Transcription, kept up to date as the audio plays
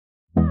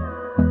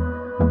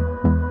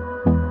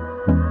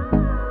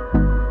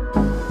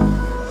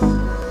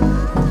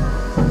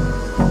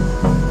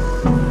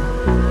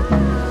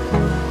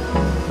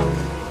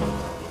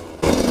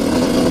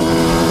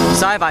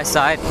side by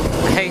side.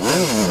 I hate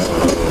them.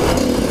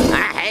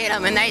 I hate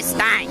them and they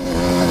stink.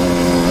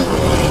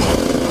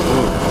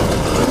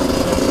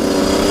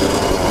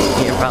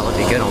 You'll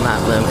probably be good on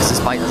that limb because this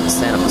bike doesn't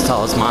stand up as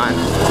tall as mine.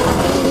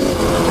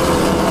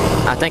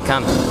 I think I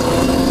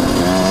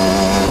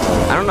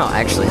don't know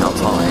actually how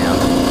tall I am.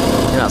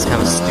 You know, it's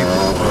kind of a stupid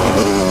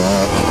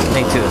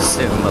thing to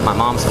assume, but my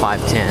mom's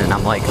 5'10", and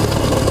I'm like,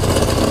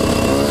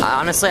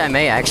 honestly, I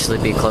may actually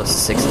be close to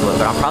 6 foot,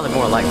 but I'm probably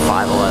more like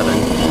 5'11",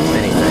 if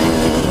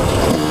anything.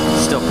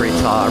 Still pretty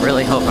tall. I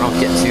really hope I don't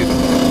get too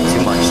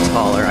much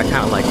taller. I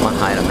kind of like my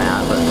height I'm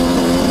at, but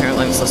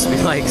apparently I'm supposed to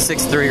be like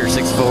 6'3" or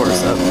 6'4",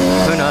 so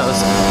who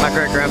knows. My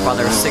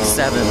great-grandfather was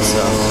 6'7",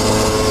 so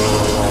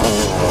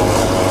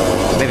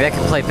maybe I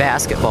could play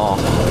basketball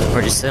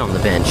or just sit on the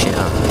bench, you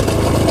know.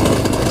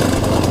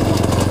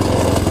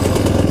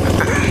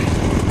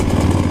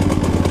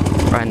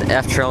 Riding the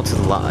F trail to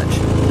the lodge.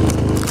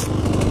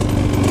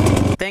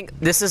 I think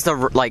this is the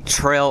like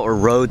trail or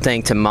road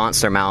thing to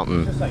Monster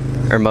Mountain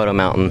or Moto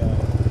Mountain.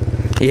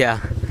 Yeah,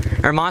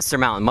 or Monster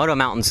Mountain. Moto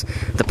Mountain's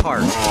the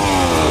park.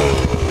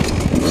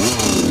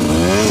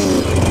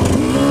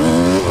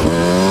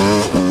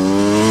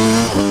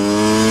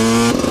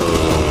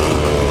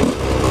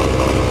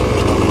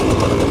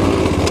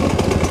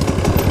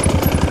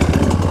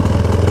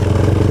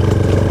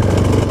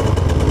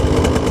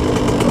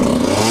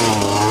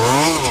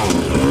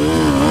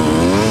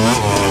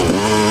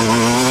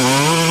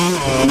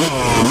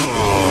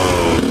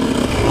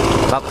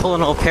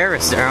 Pulling old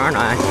Paris there, aren't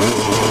I?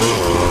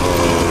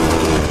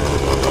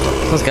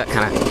 This one's got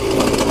kind of...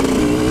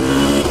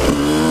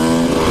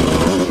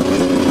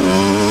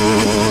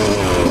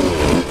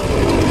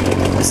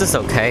 This is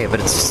okay, but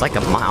it's just like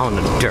a mound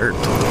of dirt.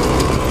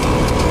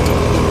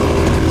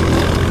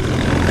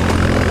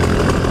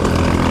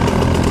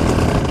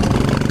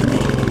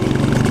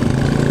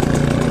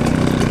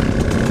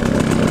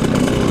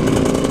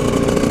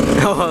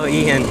 Oh,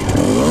 Ian.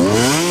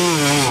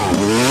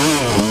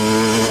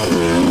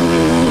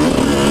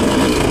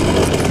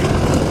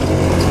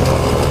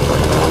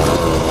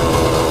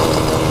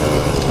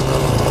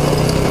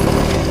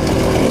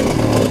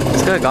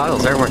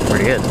 Goggles, they're working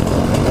pretty good.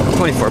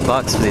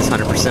 $24 for these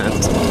 100%.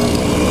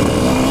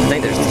 I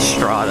think there's the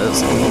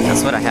Stratas.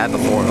 That's what I had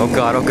before. Oh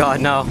god,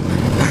 no.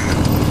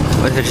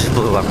 What if it just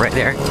blew up right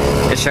there?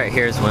 This right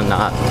here is when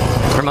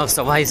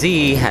Hermosa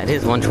Yz had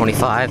his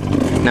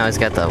 125. Now he's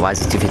got the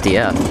Yz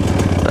 250F.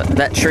 But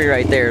that tree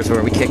right there is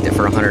where we kicked it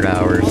for 100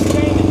 hours.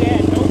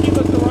 Don't give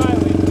us the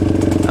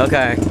Riley.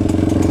 Okay.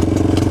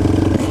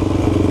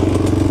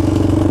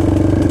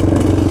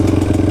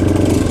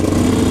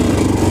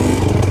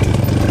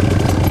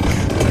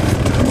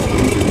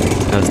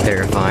 That was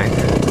terrifying.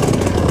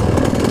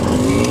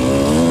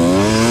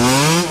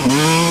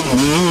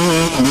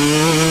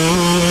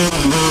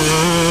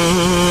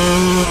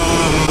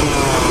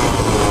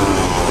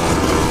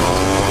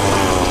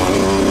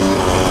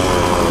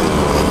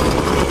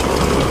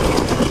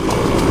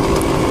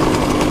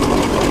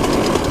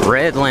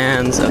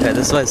 Redlands. Okay,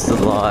 this was the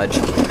lodge.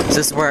 Is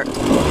this where...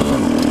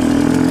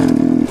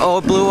 Oh,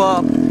 it blew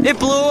up. It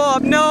blew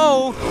up.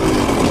 No!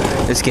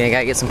 Just kidding, I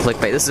gotta get some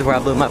clickbait. This is where I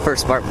blew my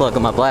first spark plug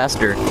on my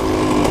blaster.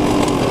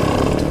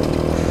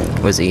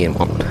 What does Ian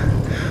want?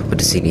 What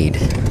does he need? A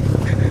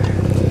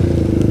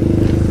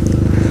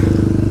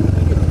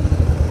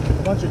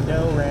bunch of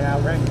dough ran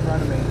out right in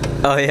front of me.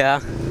 Oh, yeah?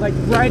 Like,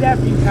 right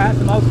after you passed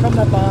them, I was coming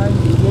up behind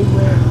you, they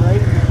ran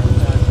right in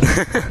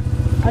there.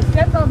 I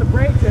stepped on the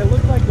brakes and it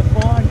looked like the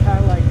fawn kind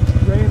of like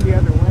ran the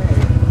other way.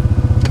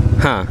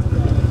 Huh.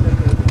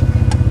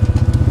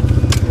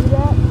 See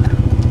that?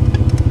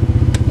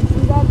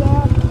 See that,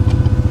 Dad?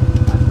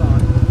 I saw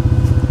it.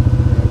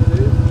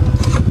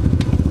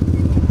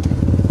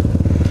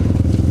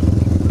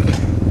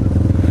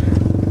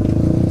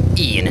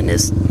 Ian and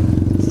his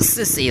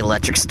sissy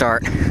electric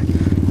start.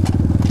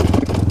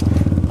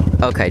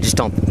 Okay, just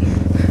don't...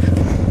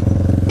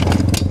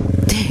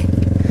 Dang.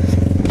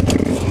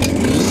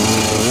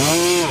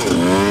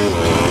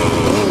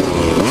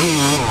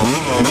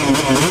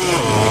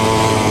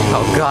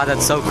 Oh god,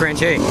 that's so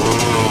cringy.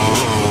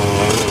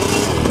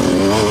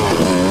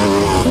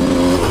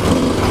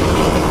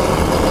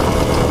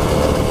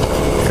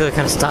 It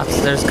kind of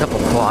stops. There's a couple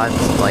quads,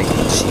 like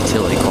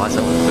utility quads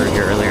that went through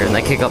here earlier, and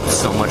they kick up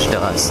so much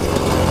dust.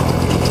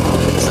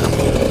 So.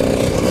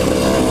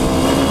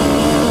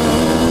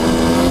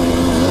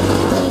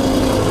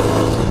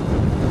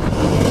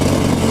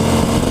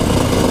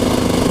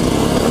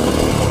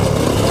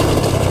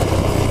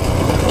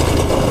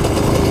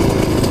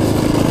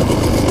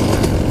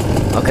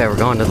 Okay, we're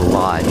going to the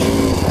lodge.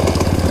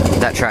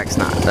 That track's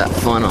not that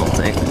fun, I don't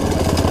think.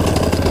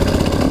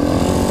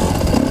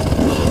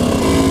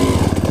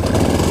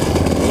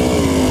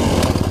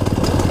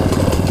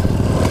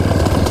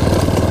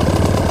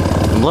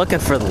 I'm looking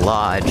for the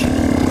lodge.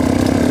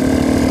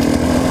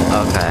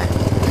 Okay,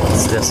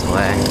 it's this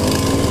way.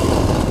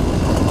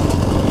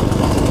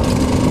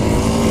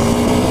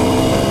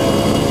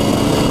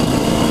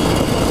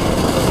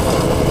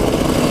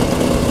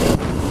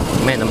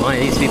 man, the money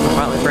these people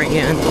probably bring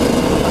in,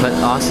 but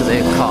also the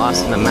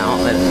cost and the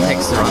amount that it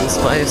takes to run this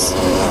place.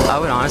 I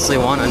would honestly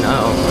want to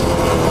know.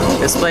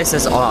 This place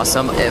is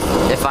awesome.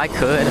 If I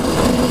could,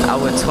 I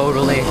would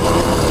totally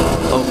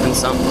open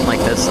something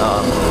like this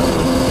up.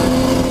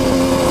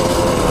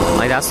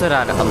 Like, that's what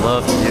I'd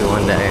love to do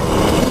one day.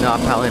 No,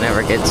 I'll probably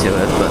never get to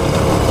it, but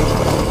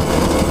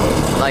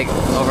like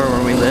over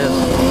where we live,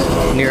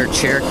 near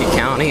Cherokee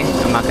County.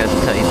 I'm not gonna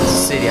tell you the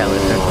city I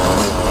live in,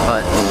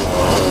 but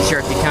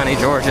Cherokee County,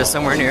 Georgia,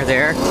 somewhere near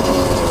there,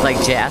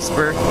 like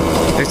Jasper.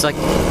 There's like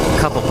a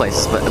couple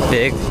places, but a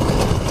big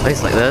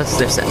place like this.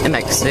 There's the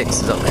MX6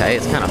 is okay.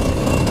 It's kind of,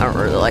 I don't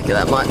really like it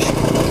that much.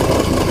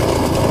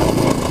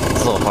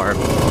 It's a little hard.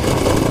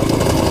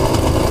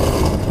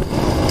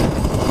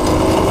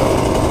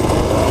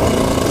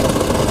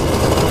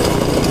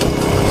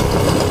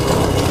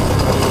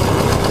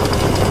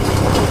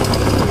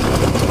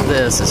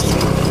 This is